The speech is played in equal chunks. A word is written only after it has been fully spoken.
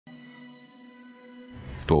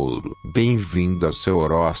Touro. Bem-vindo ao seu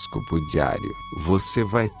horóscopo diário. Você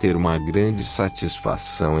vai ter uma grande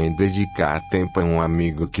satisfação em dedicar tempo a um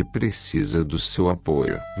amigo que precisa do seu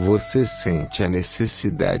apoio. Você sente a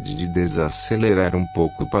necessidade de desacelerar um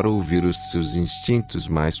pouco para ouvir os seus instintos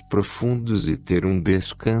mais profundos e ter um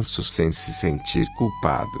descanso sem se sentir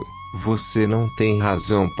culpado. Você não tem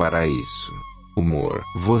razão para isso. Humor.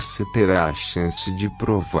 Você terá a chance de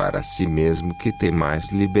provar a si mesmo que tem mais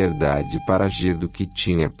liberdade para agir do que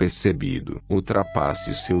tinha percebido.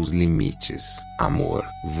 Ultrapasse seus limites. Amor.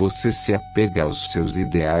 Você se apega aos seus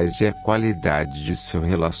ideais e a qualidade de seu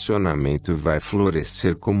relacionamento vai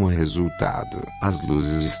florescer como resultado. As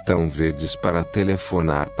luzes estão verdes para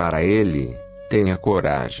telefonar para ele. Tenha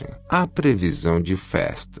coragem. Há previsão de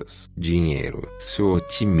festas. Dinheiro. Seu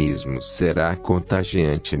otimismo será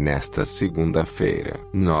contagiante nesta segunda-feira.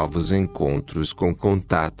 Novos encontros com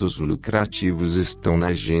contatos lucrativos estão na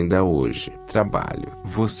agenda hoje. Trabalho.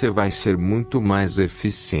 Você vai ser muito mais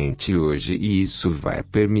eficiente hoje e isso vai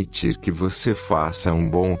permitir que você faça um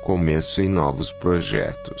bom começo em novos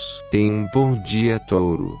projetos. Tenha um bom dia,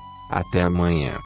 Touro. Até amanhã.